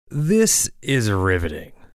This is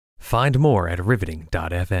riveting. Find more at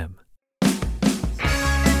riveting.fm.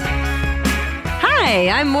 Hi,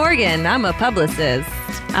 I'm Morgan. I'm a publicist.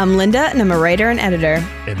 I'm Linda, and I'm a writer and editor.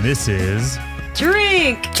 And this is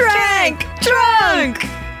Drink, Drunk!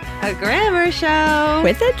 a grammar show.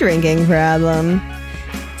 With a drinking problem.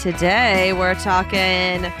 Today, we're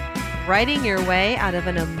talking writing your way out of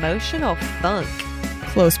an emotional funk.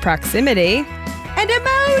 Close proximity. And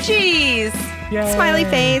emojis. Yay. Smiley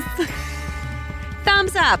face.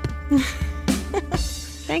 Thumbs up.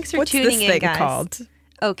 Thanks for What's tuning this in, thing guys. called?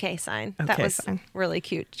 Okay sign. That Okay was sign. really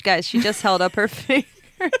cute. Guys, she just held up her fingers.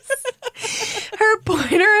 Her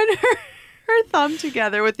pointer and her thumb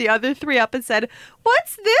together with the other three up and said,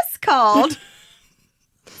 "What's this called?"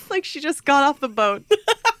 Like she just got off the boat.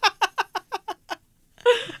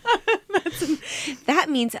 That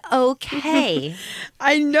means okay.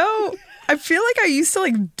 I know. I feel like I used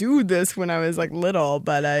to do this when I was little,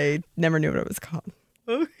 but I never knew what it was called.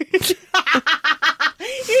 You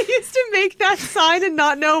used to make that sign and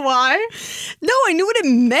not know why? No, I knew what it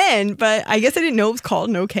meant, but I guess I didn't know it was called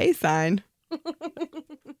an okay sign.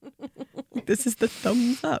 This is the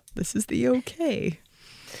thumbs up. This is the okay.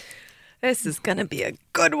 This is going to be a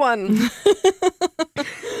good one.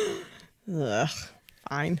 Ugh,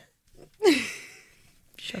 fine.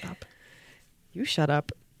 Shut up. You shut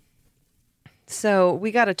up. So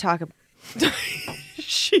we got to talk.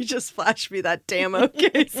 She just flashed me that damn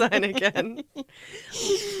okay sign again.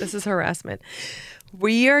 This is harassment.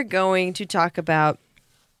 We are going to talk about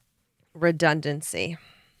redundancy.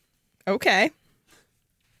 Okay.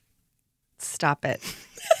 Stop it.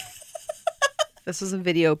 If this was a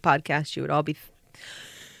video podcast, you would all be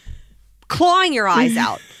clawing your eyes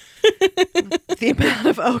out. The amount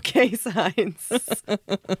of okay signs.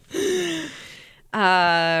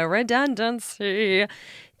 Redundancy.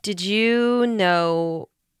 Did you know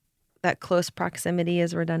that close proximity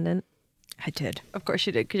is redundant? I did. Of course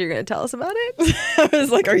you did, because you're going to tell us about it. I was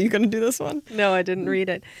like, are you going to do this one? No, I didn't read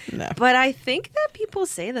it. No. But I think that people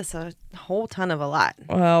say this a whole ton of a lot.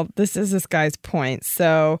 Well, this is this guy's point.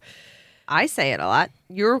 So, I say it a lot.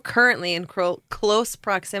 You're currently in close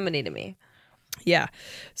proximity to me. yeah.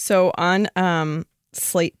 So on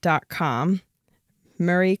slate.com,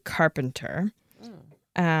 Murray Carpenter,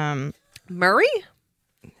 Murray? Murray,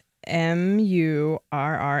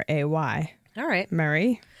 All right.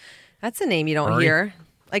 Murray. That's a name you don't Murray? hear.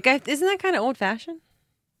 Isn't that kind of old-fashioned?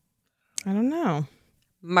 I don't know.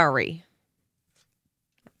 Murray.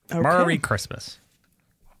 Okay. Merry Christmas.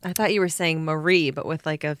 I thought you were saying Marie, but with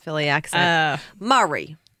a Philly accent.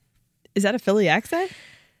 Murray. Is that a Philly accent?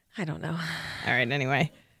 I don't know. All right.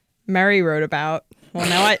 Anyway, Murray wrote about. Well,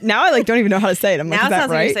 now I don't even know how to say it. I'm like, Now is it that sounds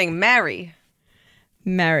like right? you're saying Mary.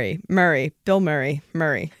 Murray, Bill Murray.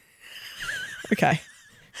 Okay,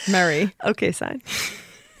 Murray. Okay, sign.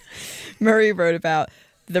 Murray wrote about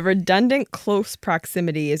the redundant close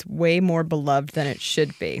proximity is way more beloved than it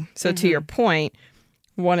should be. So to your point,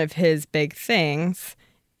 one of his big things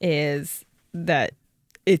is that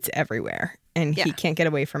it's everywhere and he Yeah. can't get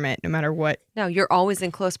away from it no matter what. No, you're always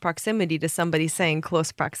in close proximity to somebody saying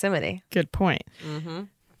close proximity. Good point.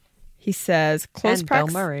 He says close And Bill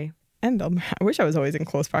proximity. Murray. And Bill Murray. I wish I was always in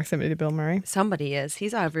close proximity to Bill Murray. Somebody is.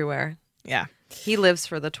 He's everywhere. Yeah. He lives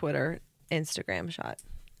for the Twitter, Instagram shot.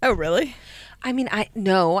 Oh, really? I mean, I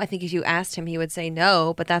think if you asked him, he would say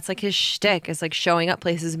no, but that's his shtick is showing up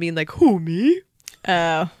places and being like, who, me?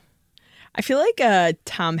 I feel like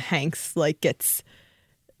Tom Hanks gets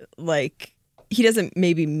he doesn't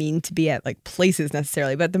maybe mean to be at places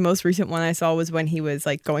necessarily, but the most recent one I saw was when he was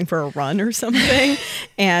going for a run or something,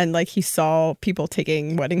 and he saw people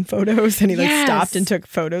taking wedding photos, and he Yes. stopped and took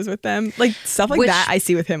photos with them, stuff like Which that. I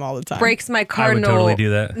see with him all the time. Breaks my I would cardinal. totally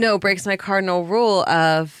do that. No, breaks my cardinal rule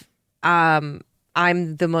of I'm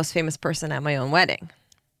the most famous person at my own wedding.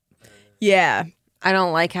 Yeah. I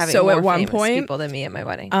don't like having So more at one famous point- people than me at my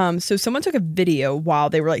wedding. So someone took a video while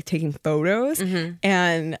they were taking photos,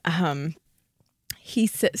 and he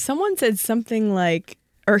said someone said something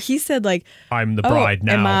or he said I'm the bride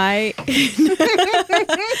now. Am I?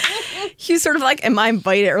 He was sort of am I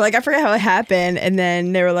invited? Or I forget how it happened. And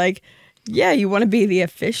then they were like, yeah, you want to be the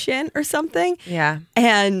officiant or something? Yeah.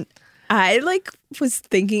 And I was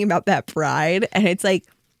thinking about that bride, and it's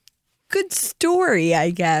good story, I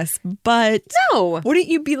guess. But No. wouldn't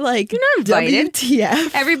you be You're not invited.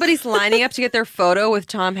 WTF? Everybody's lining up to get their photo with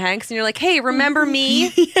Tom Hanks, and you're like, hey, remember me?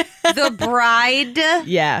 The bride?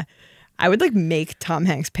 Yeah. I would make Tom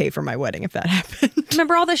Hanks pay for my wedding if that happened.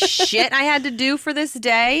 Remember all the shit I had to do for this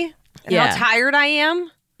day? And Yeah. how tired I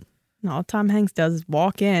am? And all Tom Hanks does is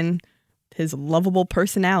walk in, his lovable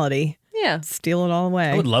personality, Yeah. Steal it all away.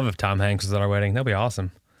 I would love if Tom Hanks was at our wedding. That'd be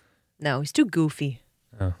awesome. No, he's too goofy.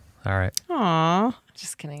 Oh, all right. Aw.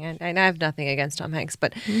 Just kidding. I have nothing against Tom Hanks,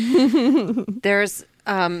 but there's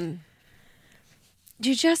you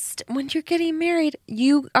just when you're getting married,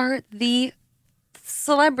 you are the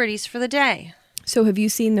celebrities for the day. So have you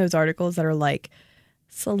seen those articles that are like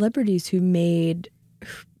celebrities who made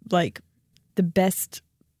like the best,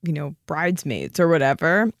 bridesmaids or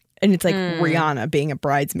whatever? And it's like Rihanna being a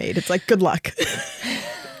bridesmaid. It's like, good luck.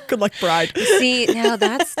 Good luck, bride. See, now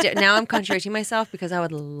now I'm contradicting myself because I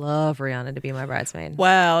would love Rihanna to be my bridesmaid.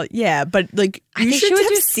 Well, yeah, but like I you think she should would have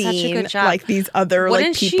do such a seen good job. like these other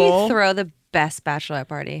Wouldn't people. she throw the best bachelorette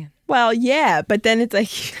party? Well, yeah, but then it's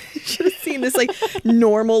like you should have seen this like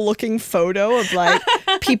normal looking photo of like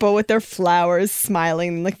people with their flowers smiling,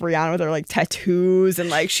 and like Rihanna with her like tattoos, and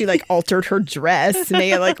like she like altered her dress to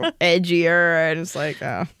make it like edgier, and it's like,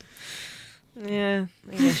 oh. Yeah,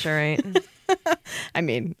 I guess you're right. I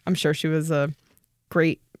mean, I'm sure she was a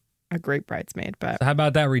great bridesmaid, but How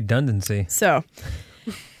about that redundancy? so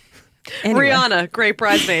anyway. Rihanna, great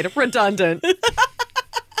bridesmaid, redundant.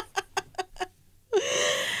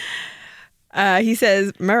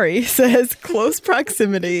 Murray says, close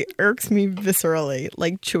proximity irks me viscerally,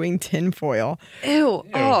 like chewing tinfoil. Ew.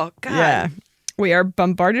 Oh, God. Yeah. We are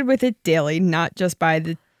bombarded with it daily, not just by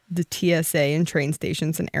the TSA in train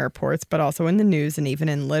stations and airports, but also in the news and even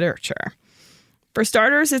in literature. For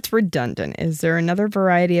starters, it's redundant. Is there another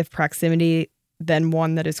variety of proximity than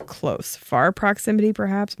one that is close? Far proximity,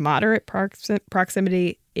 perhaps? Moderate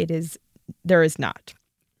proximity? There is not.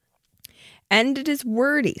 And it is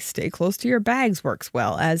wordy. Stay close to your bags works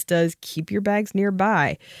well, as does keep your bags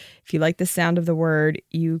nearby. If you like the sound of the word,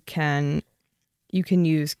 you can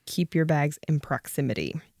use keep your bags in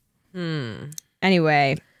proximity.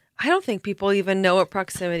 Anyway. I don't think people even know what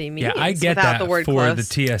proximity means. Yeah, I get without that the word for close.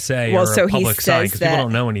 the TSA Well, or so a he public sign says because people that-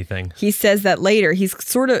 don't know anything. He says that later. He's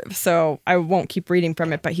sort of, so I won't keep reading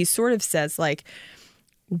from it, but he sort of says, like,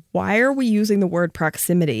 why are we using the word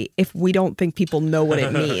proximity if we don't think people know what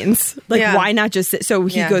it means? Like, Yeah. why not just say, so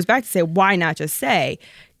he Yeah. goes back to say, why not just say,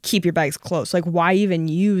 keep your bags close? Like, why even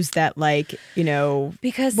use that, like,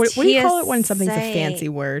 Because what do you call it when something's a TSA fancy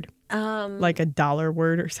word? Like a $1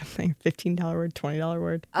 word or something, $15 word, $20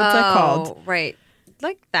 word. What's that called? Right.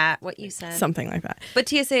 Like that, what you said. Something like that. But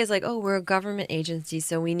TSA is like, oh, we're a government agency,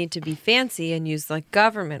 so we need to be fancy and use like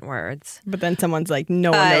government words. But then someone's like,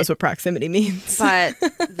 no one But- knows what proximity means. But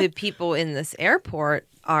the people in this airport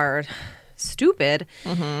are stupid.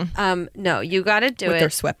 No, you got to do With it. their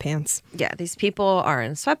sweatpants. Yeah, these people are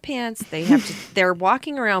in sweatpants. They have to. They're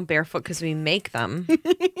walking around barefoot because we make them.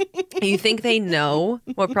 You think they know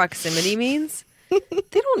what proximity means?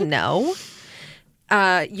 They don't know.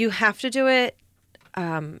 You have to do it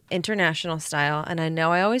international style. And I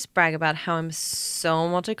know I always brag about how I'm so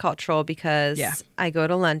multicultural because Yeah. I go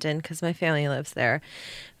to London because my family lives there.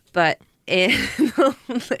 But in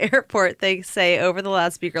the airport, they say over the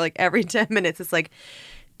loudspeaker, like every 10 minutes, it's like,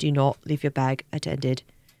 do not leave your bag attended.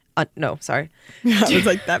 No, sorry. I was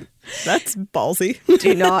like, that's ballsy.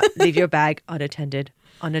 Do not leave your bag unattended.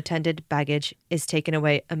 Unattended baggage is taken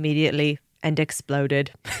away immediately and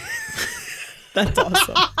exploded. That's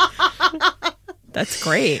awesome. That's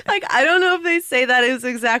great. Like, I don't know if they say that as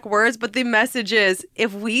exact words, but the message is,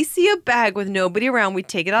 if we see a bag with nobody around, we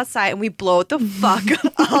take it outside and we blow it the fuck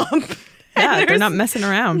up. Yeah, And they're not there's messing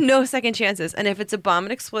around. no second chances. And if it's a bomb,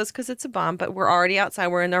 it explodes because it's a bomb, but we're already outside.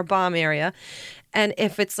 We're in our bomb area. And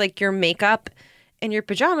if it's like your makeup and your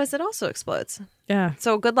pajamas, it also explodes. Yeah.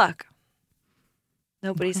 So good luck.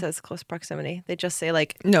 Nobody says close proximity. They just say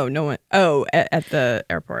like, No one. Oh, at the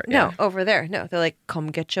airport. no, over there. No, they're like,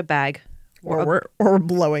 come get your bag. Or we're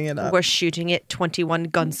blowing it up. We're shooting it 21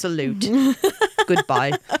 gun salute.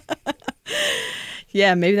 Goodbye.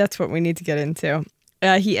 Yeah, maybe that's what we need to get into.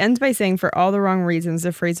 He ends by saying, for all the wrong reasons,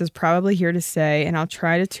 the phrase is probably here to stay, and I'll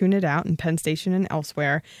try to tune it out in Penn Station and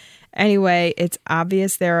elsewhere. Anyway, it's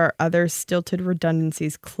obvious there are other stilted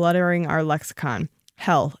redundancies cluttering our lexicon.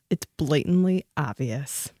 Hell, it's blatantly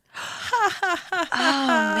obvious.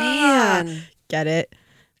 Oh, man. Get it?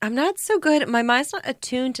 I'm not so good. My mind's not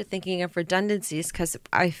attuned to thinking of redundancies because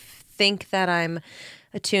I think that I'm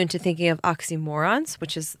attuned to thinking of oxymorons,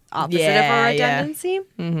 which is opposite of Yeah, a yeah. redundancy.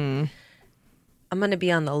 Mm-hmm. I'm going to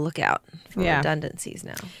be on the lookout for Yeah. redundancies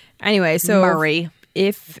now. Anyway, so Murray.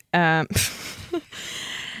 if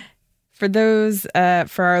for those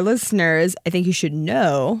for our listeners, I think you should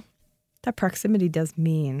know that proximity does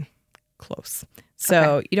mean close.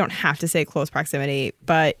 So you don't have to say close proximity,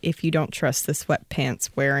 but if you don't trust the sweatpants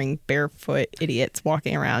wearing barefoot idiots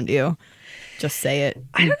walking around you, just say it.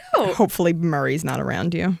 I don't know. Hopefully Murray's not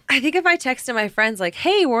around you. I think if I texted my friends like,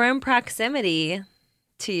 hey, we're in proximity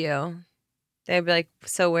to you, they'd be like,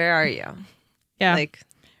 so where are you? Yeah. Like,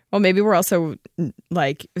 Well, maybe we're also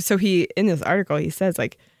like, so he, in this article, he says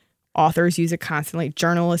like authors use it constantly,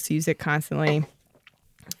 journalists use it constantly.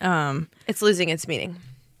 it's losing its meaning.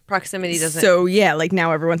 Proximity doesn't. So yeah, like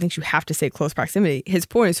now everyone thinks you have to say close proximity. His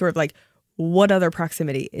point is sort of like, what other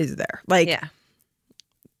proximity is there? Like, yeah.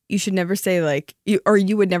 you should never say like, you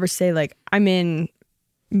would never say like, I'm in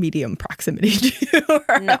medium proximity to you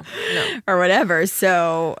or, No. or whatever.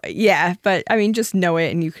 So yeah, but I mean, just know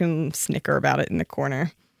it and you can snicker about it in the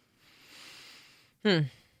corner. Or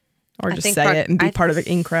I just think say it and be part of the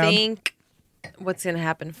in crowd. I think what's going to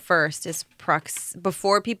happen first is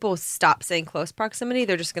before people stop saying close proximity,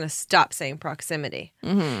 they're just going to stop saying proximity.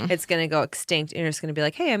 Mm-hmm. It's going to go extinct. And you're just going to be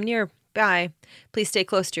like, hey, I'm nearby. Please stay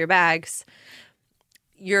close to your bags.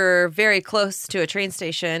 You're very close to a train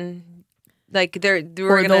station. Like Or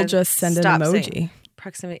they'll just send an emoji. Saying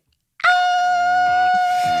proximity.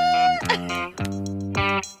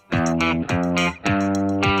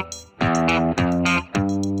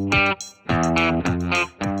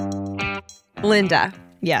 Linda,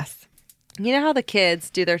 Yes. you know how the kids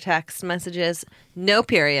do their text messages? No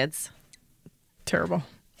periods, Terrible.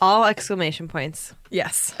 all exclamation points,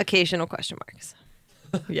 Yes. occasional question marks.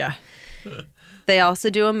 Yeah. They also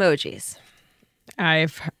do emojis.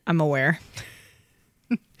 I'm aware.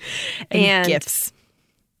 And GIFs.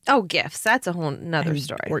 Oh, GIFs. That's a whole nother And-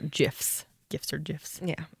 story. Or GIFs. GIFs or GIFs.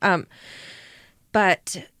 Yeah.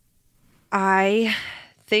 But I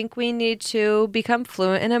think we need to become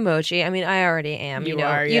fluent in emoji. I mean, I already am. You know,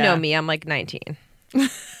 are, You yeah. know me. I'm like 19.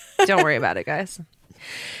 Don't worry about it, guys.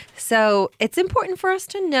 So it's important for us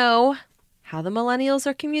to know how the millennials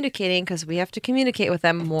are communicating because we have to communicate with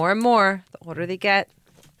them more and more. The older they get,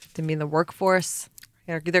 to be in the workforce.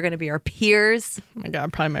 They're going to be our peers. Oh my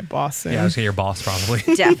God, probably my boss soon. Yeah, I was your boss probably.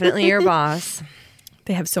 Definitely your boss.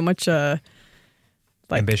 They have so much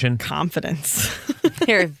Ambition. confidence.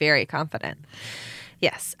 They're very confident.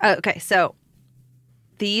 Yes. Okay. So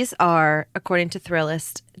these are, according to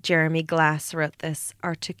Thrillist, Jeremy Glass wrote this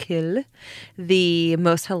article, the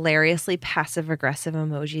most hilariously passive-aggressive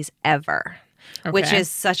emojis ever, which Okay. is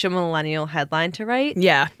such a millennial headline to write.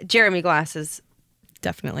 Yeah, Jeremy Glass is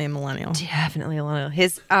definitely a millennial. definitely a millennial.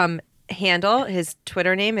 His handle, his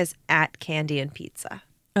Twitter name is @CandyandPizza.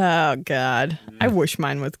 Oh God, I wish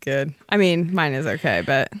mine was good. I mean, mine is okay,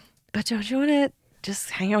 but But don't you want to just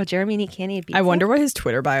hang out with Jeremy and eat candy and pizza? I wonder what his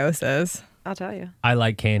Twitter bio says. I'll tell you. I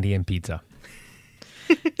like candy and pizza.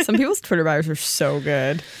 Some people's Twitter bios are so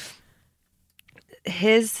good.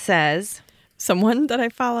 His says, Someone that I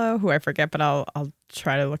follow, who I forget, but I'll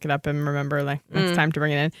try to look it up and remember like next time to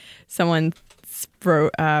bring it in. Someone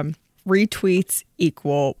wrote retweets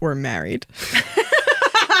equal we're married.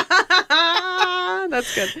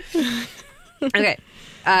 that's good. Okay.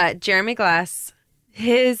 Jeremy Glass,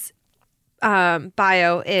 his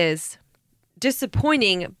bio is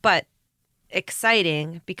disappointing but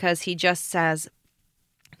exciting because he just says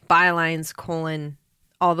bylines,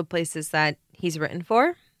 all the places that he's written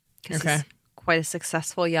for. 'Cause Okay. he's quite a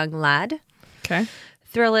successful young lad. Okay.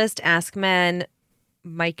 Thrillist, Ask Men,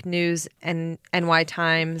 Mike News, and NY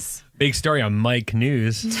Times. Big story on Mike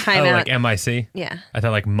News. Time oh, out. like MIC? Yeah. I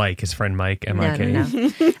thought like Mike, his friend Mike, M-I-K.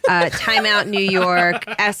 No. Time Out New York,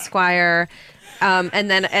 Esquire.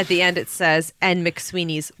 And then at the end it says, and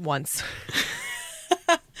McSweeney's once.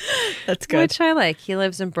 That's good. Which I like. He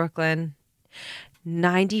lives in Brooklyn.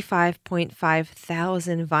 95.5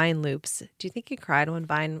 thousand Vine loops. Do you think he cried when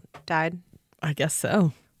Vine died? I guess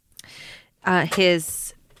so.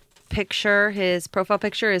 His profile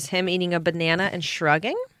picture is him eating a banana and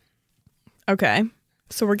shrugging. Okay.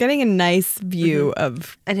 So we're getting a nice view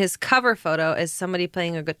of And his cover photo is somebody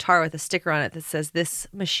playing a guitar with a sticker on it that says, "This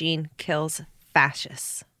machine kills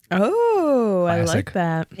fascists." oh, I Classic. like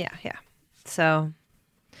that. Yeah. So,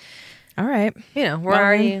 All right. we're Well,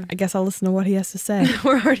 already I guess I'll listen to what he has to say.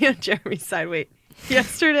 we're already on Jeremy's side. Wait.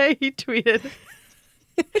 Yesterday he tweeted.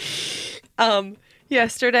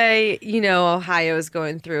 Yesterday, Ohio is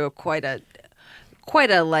going through quite a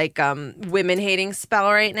like women hating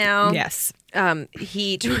spell right now. Yes.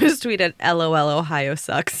 He just tweeted, "LOL, Ohio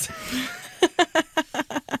sucks."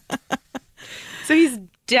 So he's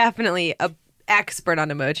definitely a expert on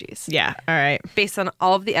emojis Yeah. All right. based on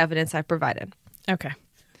all of the evidence I provided. Okay.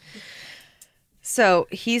 So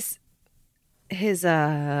he's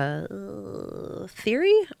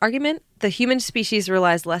argument, the human species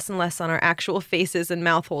relies less and less on our actual faces and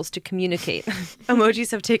mouth holes to communicate.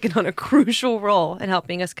 Emojis have taken on a crucial role in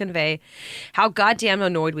helping us convey how goddamn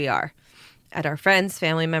annoyed we are at our friends,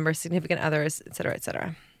 family members, significant others, etc.,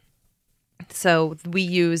 etc. So we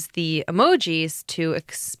use the emojis to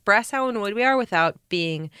express how annoyed we are without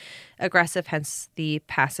being aggressive, hence the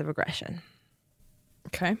passive aggression.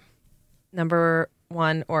 Okay. Number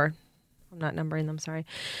one, or I'm not numbering them, sorry.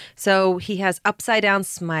 So he has upside down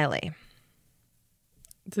smiley.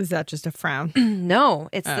 Is that just a frown? No,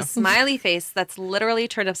 it's the smiley face that's literally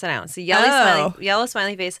turned upside down. So yellow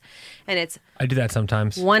smiley face, and it's I do that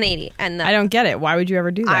sometimes. 180. And the I don't get it. Why would you ever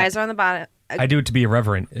do that? eyes are on the bottom. I do it to be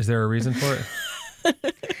irreverent. Is there a reason for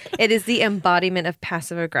it? It is the embodiment of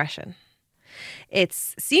passive aggression. It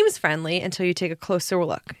seems friendly until you take a closer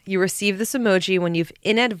look. You receive this emoji when you've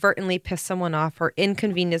inadvertently pissed someone off or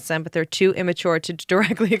inconvenienced them, but they're too immature to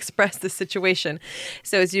directly express the situation.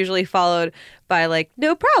 So it's usually followed by like,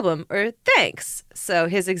 no problem or thanks. So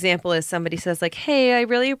his example is somebody says like, hey, I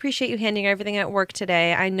really appreciate you handling everything at work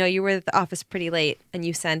today. I know you were at the office pretty late. And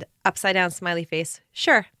you send upside down smiley face.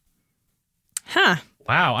 Sure. Huh.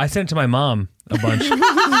 Wow, I sent it to my mom a bunch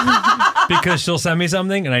because she'll send me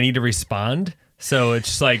something and I need to respond. So it's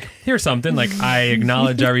just like, here's something. Like, I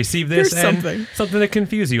acknowledge I received this Here's and something that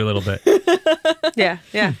confuse you a little bit. Yeah.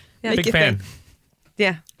 Big fan.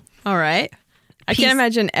 Yeah. All right. I can't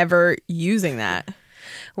imagine ever using that.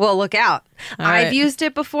 Well, look out. All I've right. used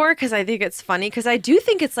it before because I think it's funny because I do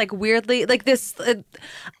think it's like weirdly like this.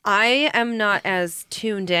 I am not as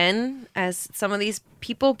tuned in as some of these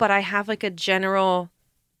people, but I have like a general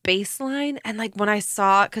baseline. And like when I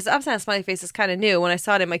saw, because upside down smiley face is kind of new. When I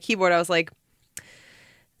saw it in my keyboard, I was like,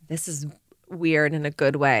 this is weird in a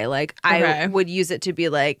good way. Like I would use it to be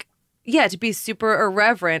like, yeah, to be super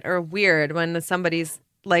irreverent or weird when somebody's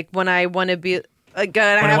like, when I want to be good.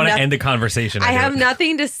 I want to end the conversation. I have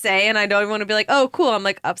nothing to say, and I don't want to be like, oh, cool. I'm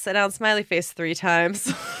like upside down smiley face 3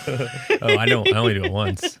 times. Oh, I don't. I only do it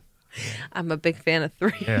once. I'm a big fan of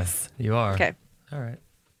 3s. Yes, you are. Okay. All right.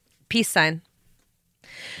 Peace sign.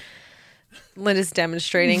 Linda's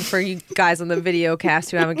demonstrating for you guys on the video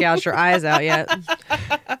cast who haven't gouged your eyes out yet.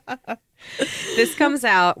 This comes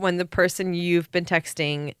out when the person you've been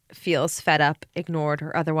texting feels fed up, ignored,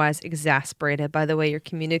 or otherwise exasperated by the way you're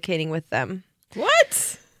communicating with them.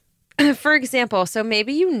 What? For example, so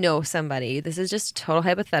maybe you know somebody, this is just total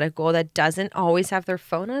hypothetical, that doesn't always have their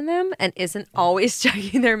phone on them and isn't always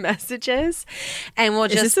checking their messages and will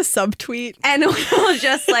just... Is this a subtweet? And will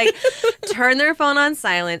just like turn their phone on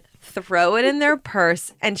silent, throw it in their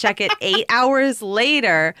purse, and check it 8 hours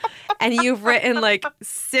later. And you've written like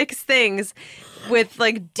 6 things with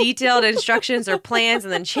like detailed instructions or plans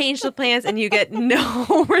and then change the plans and you get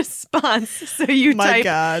no response. So you type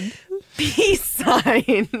God. peace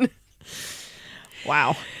sign.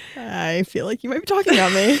 Wow. I feel like you might be talking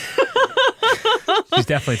about me. She's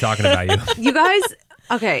definitely talking about you. You guys,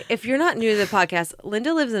 okay, if you're not new to the podcast,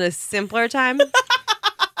 Linda lives in a simpler time.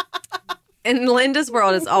 In Linda's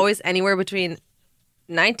world, it's always anywhere between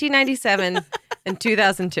 1997 and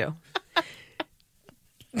 2002.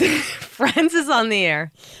 Friends is on the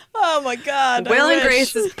air. Oh my God. Will and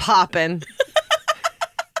Grace is popping.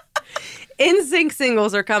 NSYNC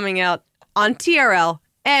singles are coming out on TRL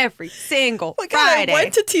every single Friday. I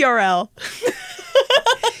went to TRL.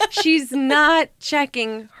 She's not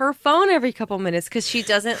checking her phone every couple minutes because she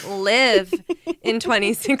doesn't live in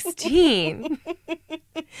 2016.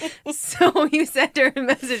 So you send her a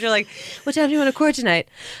message. You're like, what time do you want to record tonight?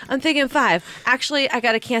 I'm thinking 5. Actually, I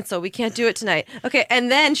got to cancel. We can't do it tonight. Okay.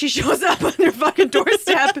 And then she shows up on your fucking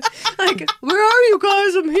doorstep. Like, where are you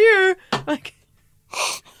guys? I'm here. Like,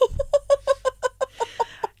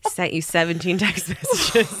 sent you 17 text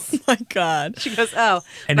messages. Oh my God. She goes, oh.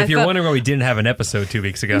 And if you're wondering why we didn't have an episode 2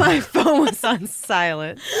 weeks ago. My phone was on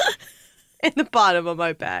silent in the bottom of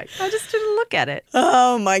my bag. I just didn't look at it.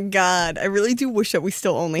 Oh my God. I really do wish that we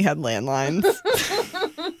still only had landlines.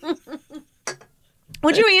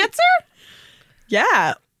 Would you answer?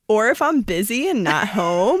 Yeah. Or if I'm busy and not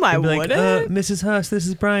home, I I'd be like, wouldn't. Mrs. Huss, this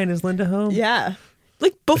is Brian. Is Linda home? Yeah.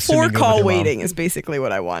 Like before Assuming you're call with your mom. waiting is basically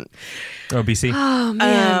what I want. Oh, BC. Oh,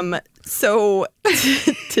 man. So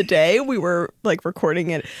today we were like recording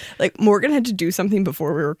it. Like Morgan had to do something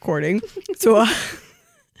before we were recording. So I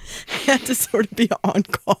had to sort of be on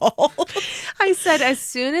call. I said, as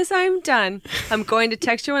soon as I'm done, I'm going to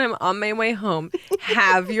text you when I'm on my way home.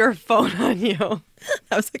 Have your phone on you.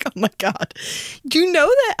 I was like, oh my God. Do you know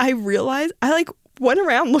that I realized I like went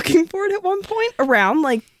around looking for it at one point around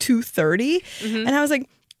like 2:30 and I was like,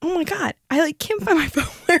 oh my God, I like can't find my phone.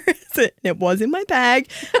 Where is it? And it was in my bag.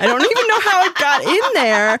 I don't even know how it got in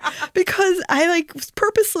there because I like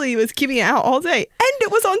purposely was keeping it out all day and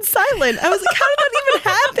it was on silent. I was like, how did that even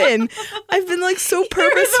happen? I've been like so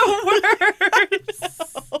purposeful.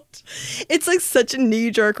 It's like such a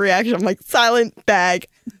knee-jerk reaction. I'm like, silent bag,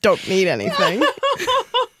 don't need anything.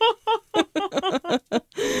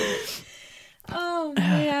 Oh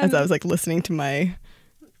man. As I was like listening to my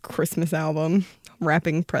Christmas album,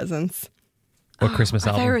 wrapping presents. What Christmas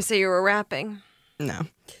I thought you album? were saying you were rapping. No.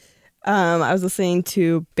 I was listening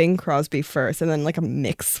to Bing Crosby first and then like a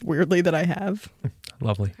mix weirdly that I have.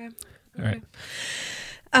 Lovely. Okay. All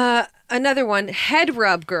right. Another one, head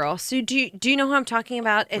rub girl. So do you know who I'm talking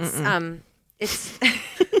about? It's it's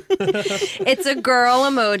it's a girl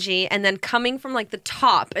emoji, and then coming from like the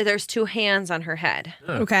top, there's two hands on her head,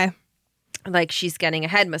 Okay. like she's getting a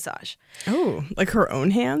head massage. Oh, like her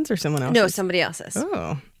own hands or someone else's? No, somebody else's.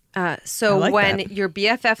 Oh. So I like when that. your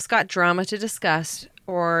BFF's got drama to discuss,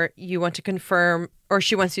 or you want to confirm, or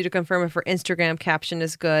she wants you to confirm if her Instagram caption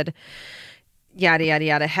is good, yada, yada,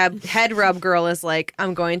 yada. Head rub girl is like,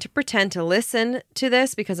 I'm going to pretend to listen to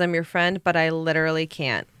this because I'm your friend, but I literally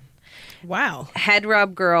can't. Wow. Head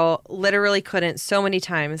rub girl literally couldn't so many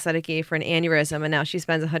times that it gave her an aneurysm, and now she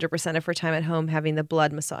spends 100% of her time at home having the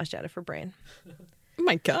blood massaged out of her brain. Oh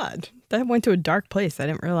my God. That went to a dark place. I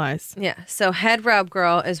didn't realize. Yeah. So head rub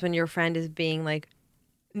girl is when your friend is being like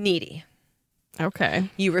needy. Okay.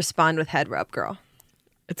 You respond with head rub girl.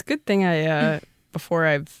 It's a good thing I, before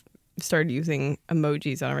I've started using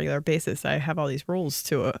emojis on a regular basis, I have all these rules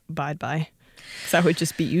to abide by. Because I would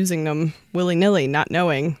just be using them willy-nilly, not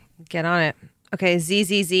knowing. Get on it. Okay,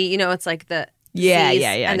 ZZZ. You know, it's like the Yeah, Z's,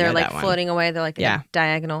 yeah, yeah, I and they're know like that one. floating away. They're like in Yeah. a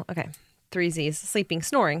diagonal. Okay, 3 Z's. Sleeping,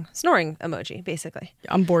 snoring emoji, basically.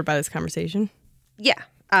 I'm bored by this conversation. Yeah.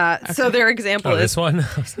 So their example Oh, is this one? I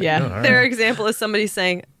was like, Yeah. oh, all right. their example is somebody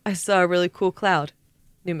saying, "I saw a really cool cloud."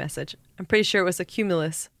 New message. I'm pretty sure it was a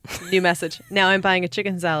cumulus. New message. Now I'm buying a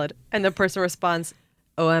chicken salad, and the person responds,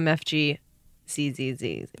 "OMFG,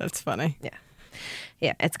 CZZ." That's funny.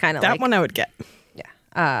 Yeah, it's kind of That like one I would get.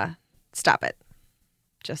 yeah. Stop it.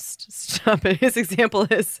 Just stop it. His example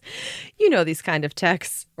is, you know, these kind of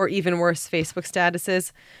texts, or even worse, Facebook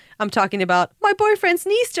statuses. I'm talking about my boyfriend's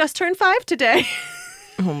niece just turned 5 today.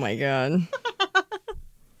 Oh my God.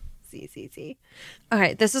 CCC. All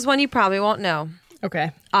right, this is one you probably won't know.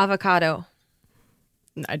 Okay. Avocado.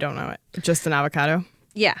 I don't know it. Just an avocado?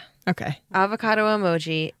 Yeah. Okay. Avocado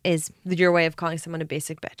emoji is your way of calling someone a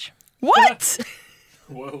basic bitch. What?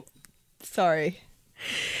 Whoa. Sorry.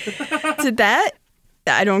 Did that?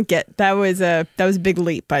 I don't get. That was a big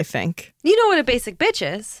leap, I think. You know what a basic bitch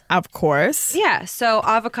is? Of course. Yeah. So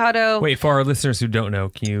avocado. Wait, for our listeners who don't know,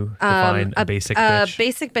 can you define a basic bitch?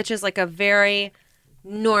 Basic bitch is like a very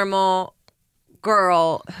normal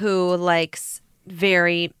girl who likes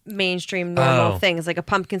very mainstream normal Oh. things, like a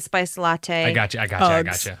pumpkin spice latte, I got you.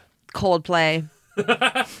 Hugs. Coldplay.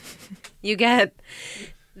 You get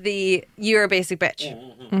you're a basic bitch.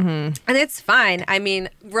 And it's fine. I mean,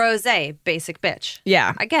 rosé, basic bitch.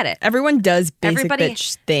 Yeah. I get it. Everyone does basic Everybody-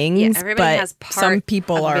 bitch things, yeah, everybody but has part some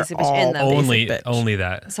people of a are basic bitch all in them. only basic bitch. only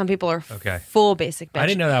that. Some people are Okay. full basic bitch. I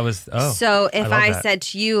didn't know that was. Oh, So if love I that. said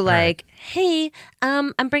to you, right. like, hey,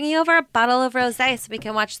 I'm bringing over a bottle of rosé so we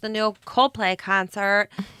can watch the new Coldplay concert,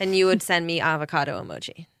 then you would send me avocado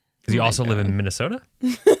emoji. Because you also live in Minnesota?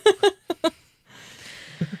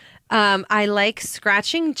 I like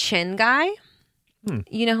scratching chin guy.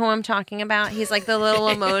 You know who I'm talking about? He's like the little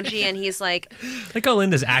emoji, and he's like, Like how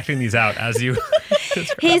Linda's acting these out as you.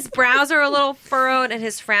 his brows are a little furrowed, and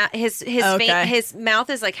his frown, his Okay. his mouth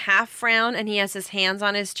is like half frown, and he has his hands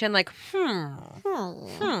on his chin, like,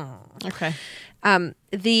 Okay.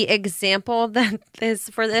 The example that is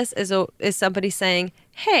for this is somebody saying,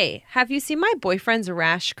 "Hey, have you seen my boyfriend's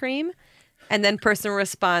rash cream?" And then person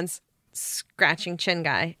responds, "Scratching chin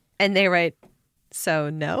guy," and they write, "So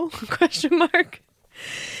no?" question mark.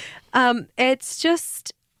 It's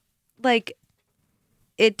just like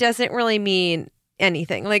it doesn't really mean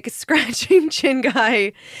anything. Like scratching chin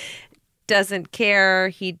guy doesn't care.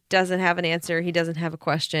 He doesn't have an answer. He doesn't have a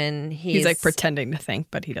question. He's like pretending to think,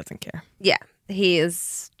 but he doesn't care. Yeah,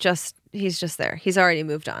 he's just there. He's already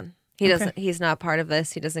moved on. He doesn't. He's not part of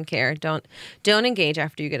this. He doesn't care. Don't engage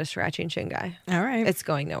after you get a scratching chin guy. All right. It's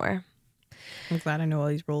going nowhere. I'm glad I know all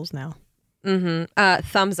these rules now.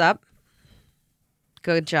 Thumbs up.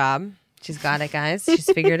 Good job. She's got it, guys. She's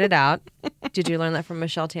figured it out. Did you learn that from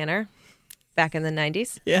Michelle Tanner back in the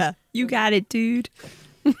 90s? Yeah. You got it, dude.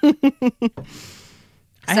 I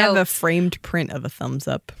So- have a framed print of a thumbs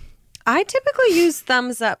up. I typically use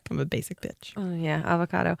thumbs up. I'm a basic bitch. Oh yeah,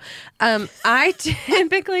 avocado. I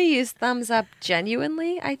typically use thumbs up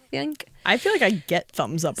genuinely, I think. I feel like I get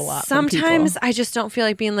thumbs up a lot. from Sometimes people. I just don't feel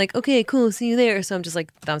like being like, okay, cool, see you there. So I'm just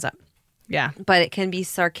like, thumbs up. Yeah. But it can be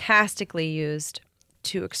sarcastically used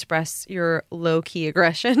to express your low-key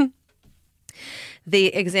aggression. The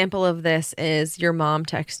example of this is your mom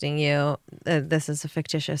texting you. This is a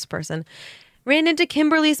fictitious person. Ran into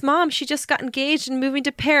Kimberly's mom. She just got engaged and moving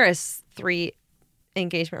to Paris. 3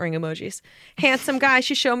 engagement ring emojis. Handsome guy.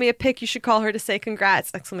 She showed me a pic. You should call her to say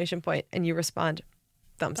congrats! ! And you respond,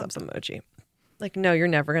 thumbs up emoji. Like, no, you're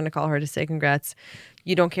never going to call her to say congrats.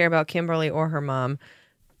 You don't care about Kimberly or her mom.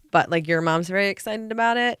 But like your mom's very excited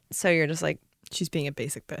about it. So you're just like, She's being a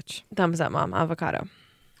basic bitch. thumbs up, mom. Avocado.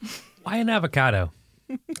 Why an avocado?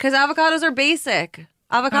 Because avocados are basic.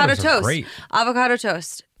 Avocado Avocados are toast. great. Avocado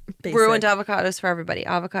toast. Basic. Ruined avocados for everybody.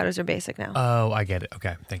 Avocados are basic now. Oh, I get it.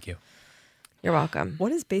 Okay, thank you. You're welcome.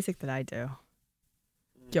 What is basic that I do?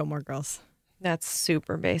 Gilmore Girls. That's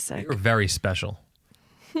super basic. You're very special.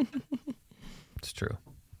 It's true.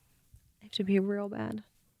 I have to be real bad.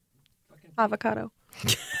 Avocado.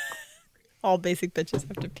 All basic bitches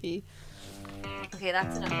have to pee. Okay,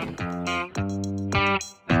 that's enough.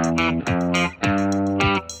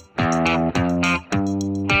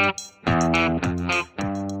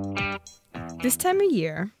 This time of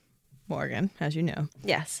year, Morgan, as you know,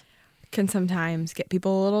 Yes. can sometimes get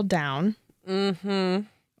people a little down. Mm-hmm.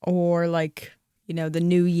 Or like, you know, the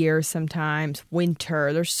new year sometimes,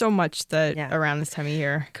 winter. There's so much that Yeah. around this time of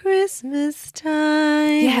year. Christmas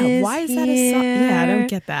time. Yeah, why is that a song? Yeah, I don't here.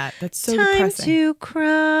 get that. That's so Time depressing. to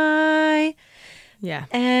cry Yeah,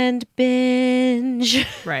 and binge.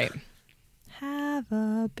 right. Have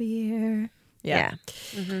a beer. Yeah.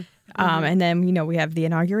 Mm-hmm. And then, you know, we have the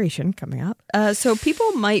inauguration coming up. So people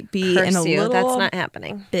might be in a Curse you. little That's not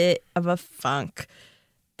happening. bit of a funk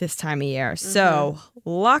this time of year. So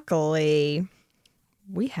luckily,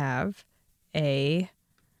 we have a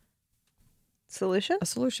Solution?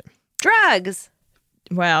 solution. Drugs.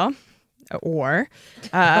 Well, or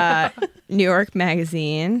New York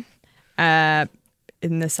Magazine, in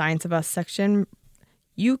the Science of Us section,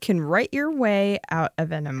 you can write your way out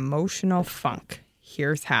of an emotional funk.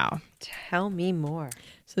 Here's how. Tell me more.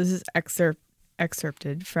 So this is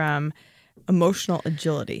excerpted from Emotional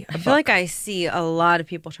Agility. I feel like I see a lot of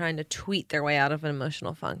people trying to tweet their way out of an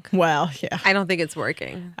emotional funk. Well, yeah, I don't think it's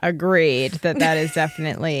working. agreed that is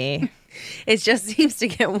definitely, It just seems to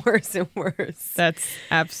get worse and worse. that's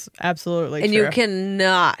absolutely And true. you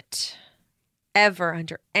cannot ever,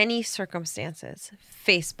 under any circumstances,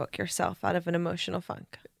 Facebook yourself out of an emotional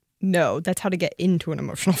funk. No, that's how to get into an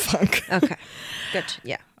emotional funk. Okay. Good.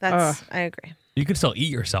 Yeah. That's, I agree. You can still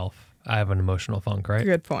eat yourself. I have an emotional funk, right?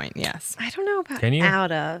 Good point, yes. I don't know about Can you?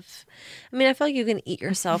 out of. I mean, I feel like you can eat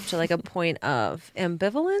yourself to like a point of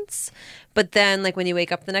ambivalence, but then like when you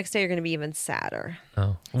wake up the next day, you're going to be even sadder.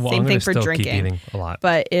 Oh. Well, Same I'm thing gonna for still drinking. keep eating a lot.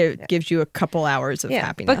 But it gives you a couple hours of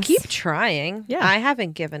happiness. But keep trying. Yeah. I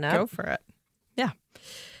haven't given up. Go for it. Yeah.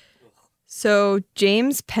 So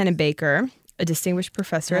James Pennebaker, a distinguished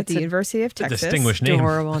professor at That's the a University of Texas. distinguished name.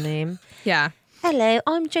 Adorable name. Yeah. Hello,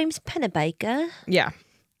 I'm James Pennebaker. Yeah.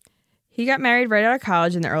 He got married right out of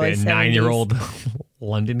college in the early A 70s. 9-year-old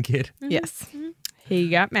London kid. Yes. He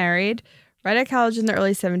got married right out of college in the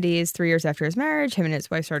early 70s. 3 years after his marriage, him and his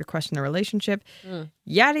wife started to question their relationship.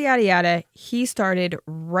 Yada, yada, yada. He started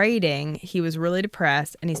writing. He was really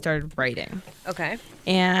depressed and he started writing. Okay.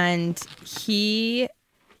 And he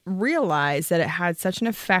realized that it had such an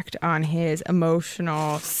effect on his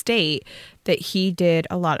emotional state that he did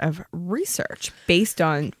a lot of research based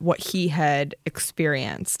on what he had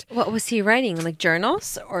experienced. What was he writing? Like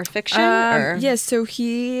journals or fiction? Or Yes, so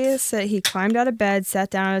he said he climbed out of bed, sat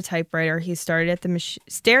down at a typewriter. He stared at the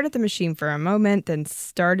machine for a moment, then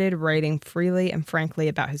started writing freely and frankly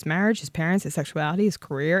about his marriage, his parents, his sexuality, his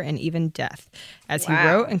career, and even death. As he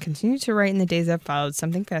Wow. wrote and continued to write in the days that followed,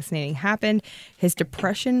 something fascinating happened. His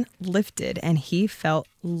depression lifted, and he felt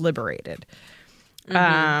liberated.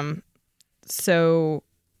 So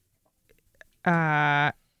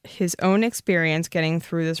his own experience getting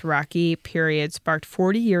through this rocky period sparked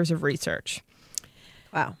 40 years of research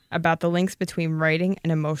Wow. about the links between writing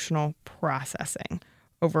and emotional processing.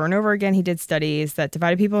 Over and over again, he did studies that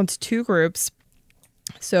divided people into two groups.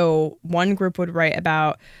 So one group would write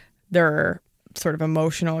about their sort of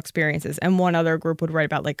emotional experiences, and one other group would write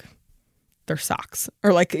about like their socks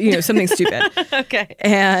or like, you know, something stupid. Okay.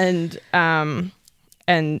 And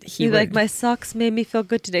he You would, like, my socks made me feel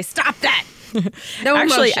good today. Stop that. No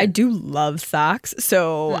actually, emotion. I do love socks,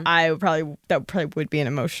 so that probably would be an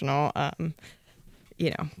emotional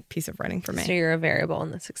piece of writing for me. So you're a variable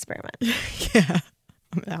in this experiment. Yeah,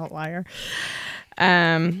 I'm an outlier.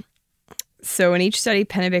 So in each study,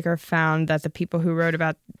 Pennebaker found that the people who wrote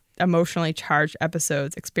about emotionally charged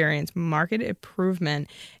episodes experienced marked improvement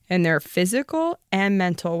in their physical and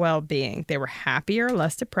mental well-being. They were happier,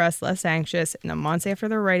 less depressed, less anxious. In the months after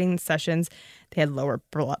their writing sessions, they had lower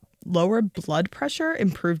blood pressure,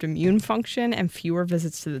 improved immune function, and fewer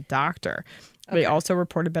visits to the doctor. They also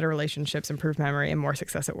reported better relationships, improved memory, and more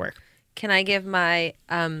success at work. Can I give my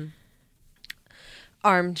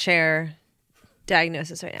armchair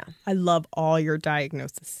diagnosis right now? I love all your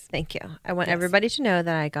diagnosis. Thank you. I want everybody to know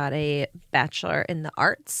that I got a bachelor in the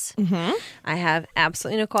arts. Mm-hmm. I have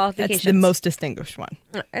absolutely no qualifications. That's the most distinguished one.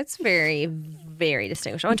 It's very, very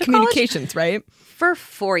distinguished. I went to Communications, right? college for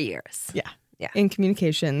 4 years. Yeah. Yeah. In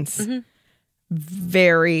communications.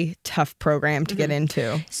 Very tough program to get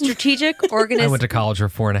into. Strategic I went to college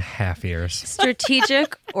for 4.5 years.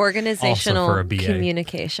 Strategic organizational Also for a BA.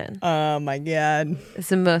 communication. Oh my God. It's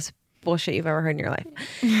the most bullshit you've ever heard in your life.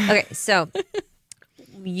 Okay, so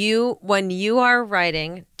when you are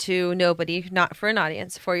writing to nobody, not for an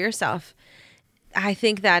audience, for yourself, I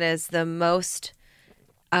think that is the most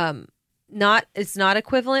it's not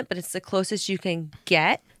equivalent, but it's the closest you can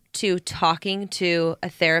get to talking to a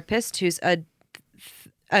therapist who's a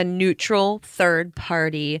neutral third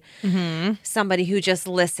party, somebody who just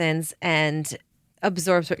listens and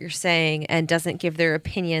absorbs what you're saying and doesn't give their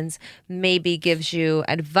opinions, maybe gives you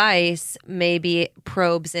advice, maybe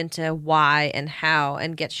probes into why and how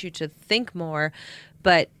and gets you to think more.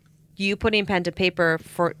 But you putting pen to paper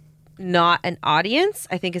for not an audience,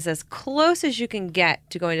 I think is as close as you can get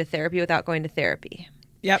to going to therapy without going to therapy.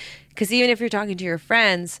 Yep. Because even if you're talking to your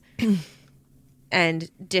friends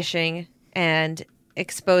and dishing and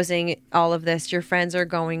exposing all of this, your friends are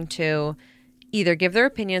going to either give their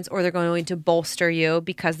opinions or they're going to bolster you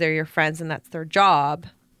because they're your friends and that's their job.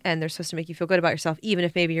 And they're supposed to make you feel good about yourself, even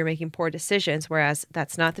if maybe you're making poor decisions, whereas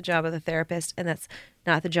that's not the job of the therapist and that's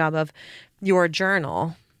not the job of your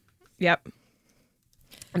journal. Yep.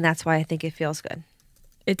 And that's why I think it feels good.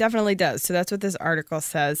 It definitely does. So that's what this article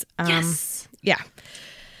says. Yes. Yeah.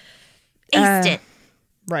 Aced it.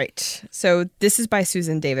 Right. So this is by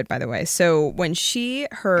Susan David, by the way. So when she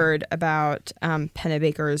heard about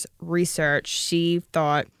Pennebaker's research, she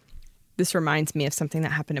thought, this reminds me of something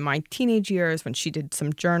that happened in my teenage years when she did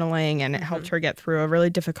some journaling and it helped her get through a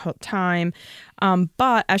really difficult time.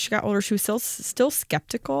 But as she got older, she was still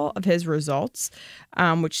skeptical of his results,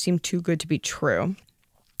 which seemed too good to be true.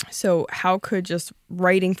 So how could just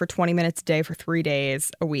writing for 20 minutes a day for 3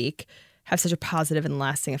 days a week have such a positive and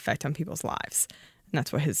lasting effect on people's lives? And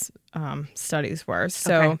that's what his studies were.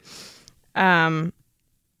 So,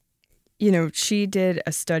 she did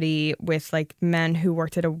a study with like men who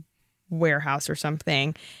worked at a warehouse or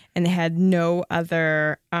something, and they had no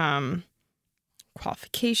other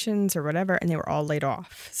qualifications or whatever, and they were all laid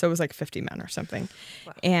off. So it was like 50 men or something.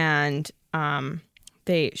 Wow. And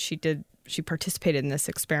she participated in this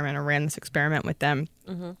experiment or ran this experiment with them,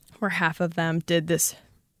 where half of them did this,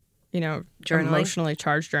 emotionally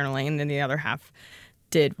charged journaling, and then the other half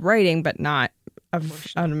did writing, but not of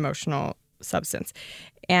an emotional substance.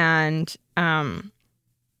 And the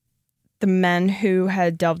men who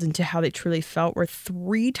had delved into how they truly felt were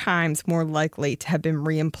 3 times more likely to have been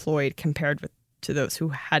reemployed compared to those who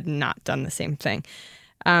had not done the same thing.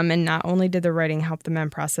 And not only did the writing help the men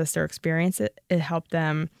process their experience, it helped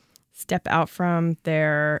them step out from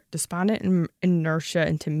their despondent inertia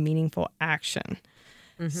into meaningful action.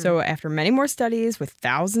 So after many more studies with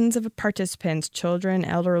thousands of participants, children,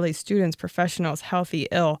 elderly, students, professionals, healthy,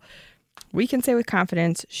 ill, we can say with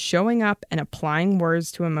confidence, showing up and applying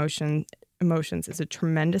words to emotions is a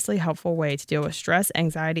tremendously helpful way to deal with stress,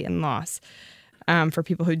 anxiety, and loss. For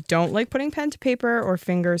people who don't like putting pen to paper or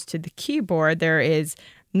fingers to the keyboard, there is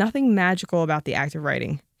nothing magical about the act of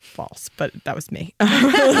writing. False, but that was me.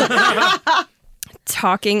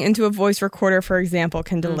 Talking into a voice recorder, for example,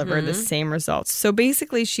 can deliver the same results. So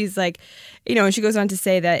basically, she's like, and she goes on to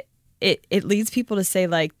say that it leads people to say,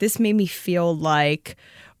 like, this made me feel like,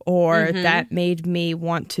 or that made me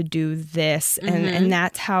want to do this. And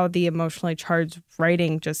that's how the emotionally charged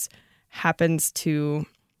writing just happens to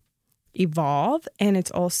evolve. And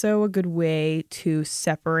it's also a good way to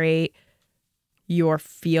separate your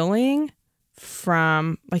feeling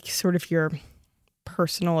from, like, sort of your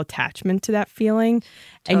personal attachment to that feeling.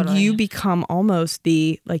 Totally. And you become almost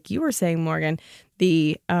like you were saying, Morgan,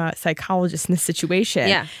 the psychologist in the situation.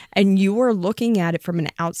 Yeah. And you are looking at it from an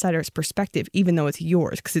outsider's perspective, even though it's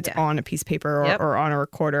yours, because it's on a piece of paper or on a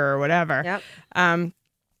recorder or whatever. Yep.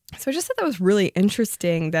 So I just thought that was really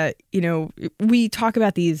interesting that, we talk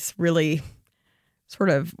about these really sort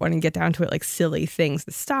of, when you get down to it, like silly things,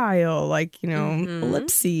 the style, like,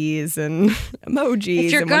 ellipses and emojis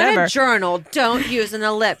If you're and going whatever. to journal, don't use an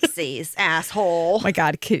ellipses, asshole. Oh my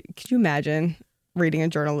God, could you imagine reading a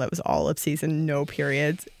journal that was all ellipses and no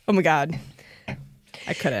periods? Oh my God.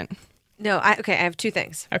 I couldn't. No, I have two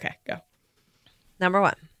things. Okay, go. Number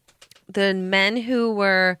one, the men who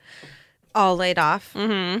were all laid off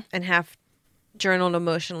and half journaled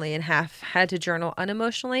emotionally and half had to journal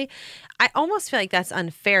unemotionally, I almost feel like that's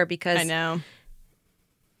unfair because I know.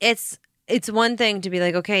 it's one thing to be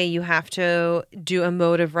like, okay, you have to do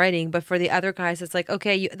emotive writing, but for the other guys, it's like,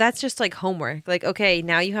 okay, that's just like homework. Like, okay,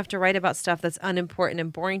 now you have to write about stuff that's unimportant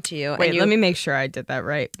and boring to you. Wait, let me make sure I did that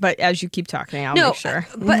right. But as you keep talking, I'll make sure.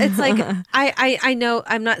 But it's like, I know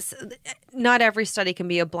I'm not every study can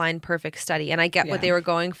be a blind, perfect study. And I get what they were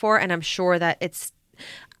going for. And I'm sure that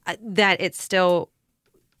it still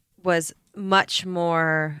was much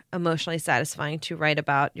more emotionally satisfying to write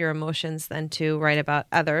about your emotions than to write about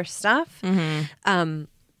other stuff.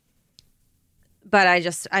 But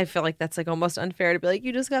I feel like that's like almost unfair to be like,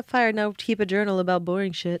 you just got fired, now keep a journal about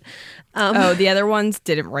boring shit. The other ones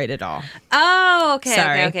didn't write at all. Oh, okay.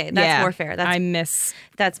 Sorry. Okay. That's more fair.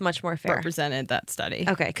 That's much more fair. represented that study.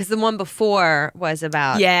 Okay, because the one before was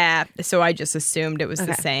about... Yeah, so I just assumed it was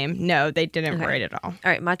the same. No, they didn't write at all. All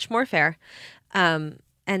right, much more fair.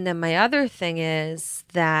 And then my other thing is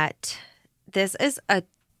that this is a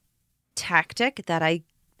tactic that I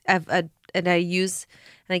use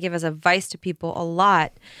and I give as advice to people a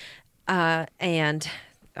lot. And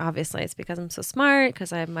obviously it's because I'm so smart,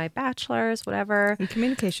 because I have my bachelor's, whatever. In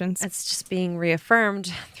communications. It's just being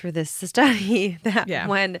reaffirmed through this study that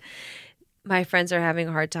when my friends are having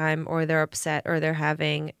a hard time or they're upset or they're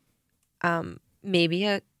having maybe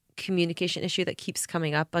a communication issue that keeps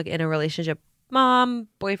coming up, like in a relationship, mom,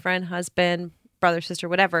 boyfriend, husband, brother, sister,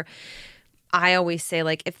 whatever, I always say,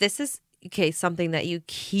 like, if this is something that you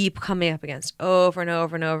keep coming up against over and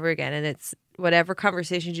over and over again, and it's whatever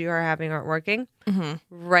conversations you are having aren't working,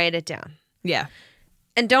 write it down. Yeah.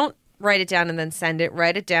 And don't write it down and then send it.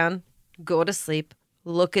 Write it down, go to sleep,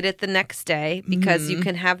 look at it the next day, because you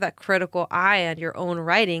can have that critical eye on your own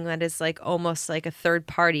writing that is like almost like a third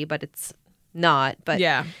party, but it's not. But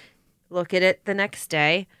look at it the next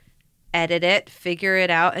day, edit it, figure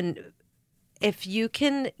it out. And if you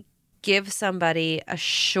can give somebody a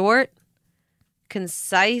short,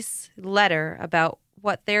 concise letter about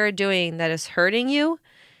what they're doing that is hurting you,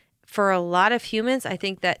 for a lot of humans, I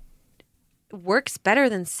think that works better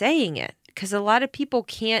than saying it, because a lot of people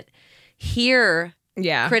can't hear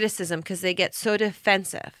criticism because they get so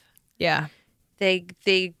defensive. Yeah.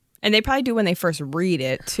 And they probably do when they first read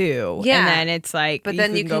it too. Yeah. And then it's like, but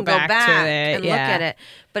then you can go back and look at it.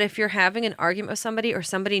 But if you're having an argument with somebody or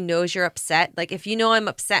somebody knows you're upset, like if you know I'm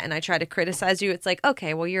upset and I try to criticize you, it's like,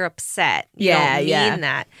 okay, well, you're upset. You don't mean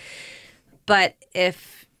that. But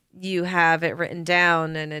if you have it written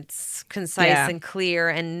down and it's concise and clear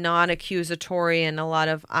and non-accusatory and a lot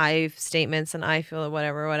of I statements and I feel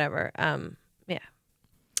whatever.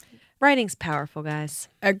 Writing's powerful, guys.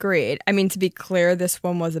 Agreed. I mean, to be clear, this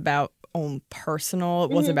one was about own personal. It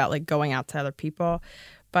wasn't about like going out to other people,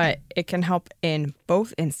 but it can help in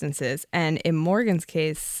both instances. And in Morgan's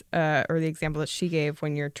case, or the example that she gave,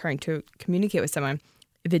 when you're trying to communicate with someone,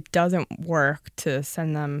 if it doesn't work to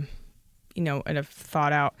send them, in a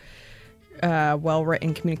thought out,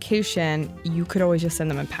 well-written communication, you could always just send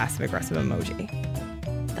them a passive-aggressive emoji.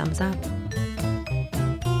 Thumbs up.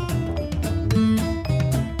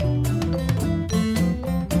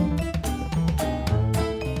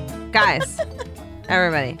 Guys,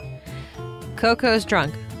 everybody, Coco's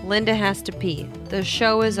drunk. Linda has to pee. The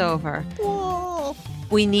show is over. Whoa.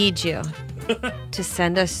 We need you to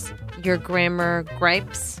send us your grammar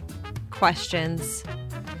gripes, questions,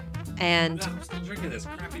 and I'm still drinking this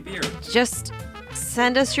crappy beer. just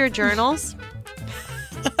send us your journals.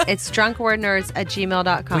 It's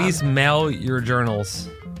drunkwordnerds@gmail.com. Please mail your journals.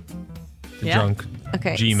 Drunk.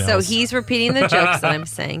 Okay, Gmails. so he's repeating the jokes that I'm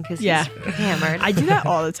saying because he's hammered. I do that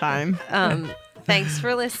all the time. Thanks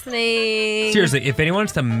for listening. Seriously, if anyone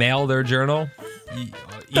wants to mail their journal,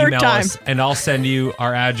 Third email time. us and I'll send you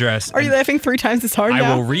our address. Are you laughing 3 times as hard I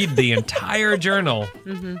now? will read the entire journal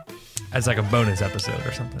as like a bonus episode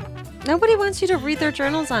or something. Nobody wants you to read their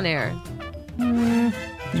journals on air. You'd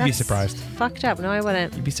be That's surprised. Fucked up. No, I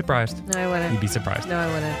wouldn't. You'd be surprised. No, I wouldn't. You'd be surprised. No, I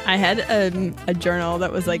wouldn't. I had a journal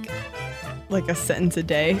that was like a sentence a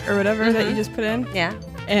day or whatever that you just put in. Yeah.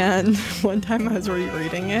 And one time I was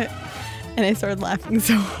rereading it and I started laughing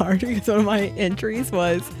so hard because one of my entries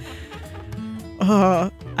was,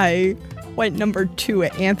 I I went number 2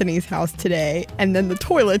 at Anthony's house today, and then the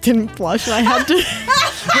toilet didn't flush, and I had to.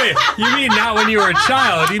 Wait, you mean not when you were a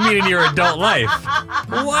child? You mean in your adult life?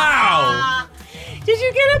 Wow. Did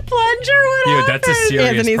you get a plunger? What Dude, happened? that's a serious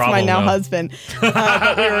Anthony's problem. my now though. husband,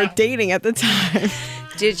 but we were dating at the time.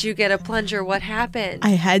 Did you get a plunger? What happened? I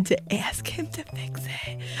had to ask him to fix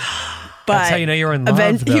it. But That's how you know you're in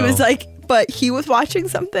love, he was though. like, but he was watching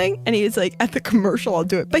something, and he was like, at the commercial, I'll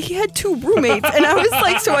do it. But he had 2 roommates, and I was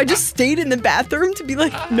like, so I just stayed in the bathroom to be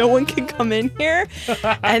like, no one can come in here.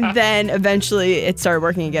 And then eventually it started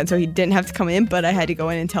working again, so he didn't have to come in, but I had to go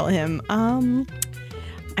in and tell him,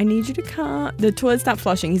 I need you to come. The toilet's not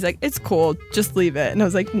flushing. He's like, it's cool, just leave it. And I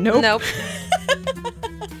was like, nope. Nope.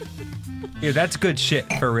 Yeah, that's good shit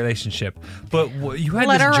for a relationship. But you had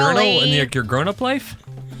Literally. this journal in your grown-up life?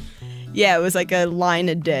 Yeah, it was like a line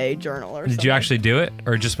a day journal or something. Did you actually do it?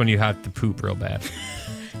 Or just when you have to poop real bad?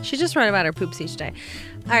 She just wrote about her poops each day.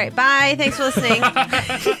 All right, bye. Thanks for listening.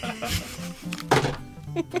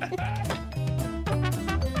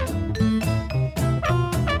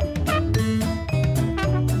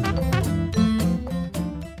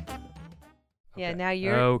 Yeah, now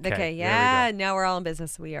you're Okay, okay. there we Yeah, now we're all in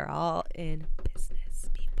business. We are all in business,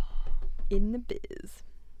 people. In the biz.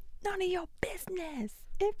 None of your business.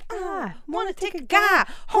 If I Wanna take a guy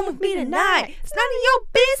home with me tonight? It's none of your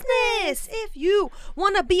business. If you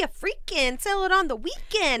wanna be a freakin', sell it on the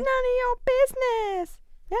weekend. None of your business.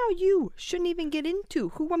 Now you shouldn't even get into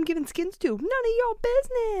who I'm giving skins to. None of your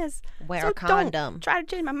business. Wear So a condom. Don't try to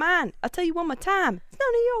change my mind. I'll tell you one more time. It's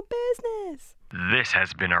none of your business. This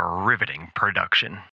has been a riveting production.